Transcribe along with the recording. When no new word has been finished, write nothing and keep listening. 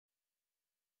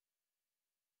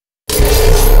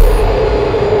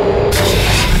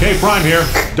Prime here.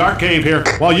 Dark Cave here.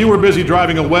 While you were busy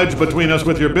driving a wedge between us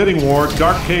with your bidding war,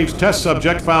 Dark Cave's test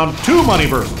subject found 2 money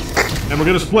verses. And we're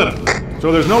going to split them.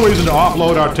 So there's no reason to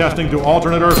offload our testing to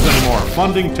alternate Earths anymore.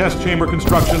 Funding test chamber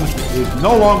construction is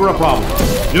no longer a problem.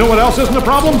 You know what else isn't a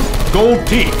problem? Gold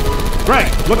teeth. Greg,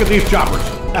 look at these choppers.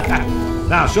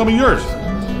 Now, show me yours.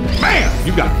 Man,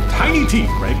 you've got tiny teeth,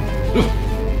 Greg.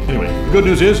 Anyway, the good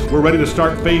news is we're ready to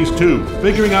start phase 2,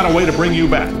 figuring out a way to bring you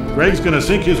back. Greg's gonna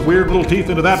sink his weird little teeth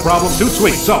into that problem too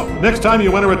sweet. So, next time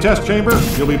you enter a test chamber,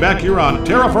 you'll be back here on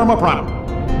Terra Firma Prima.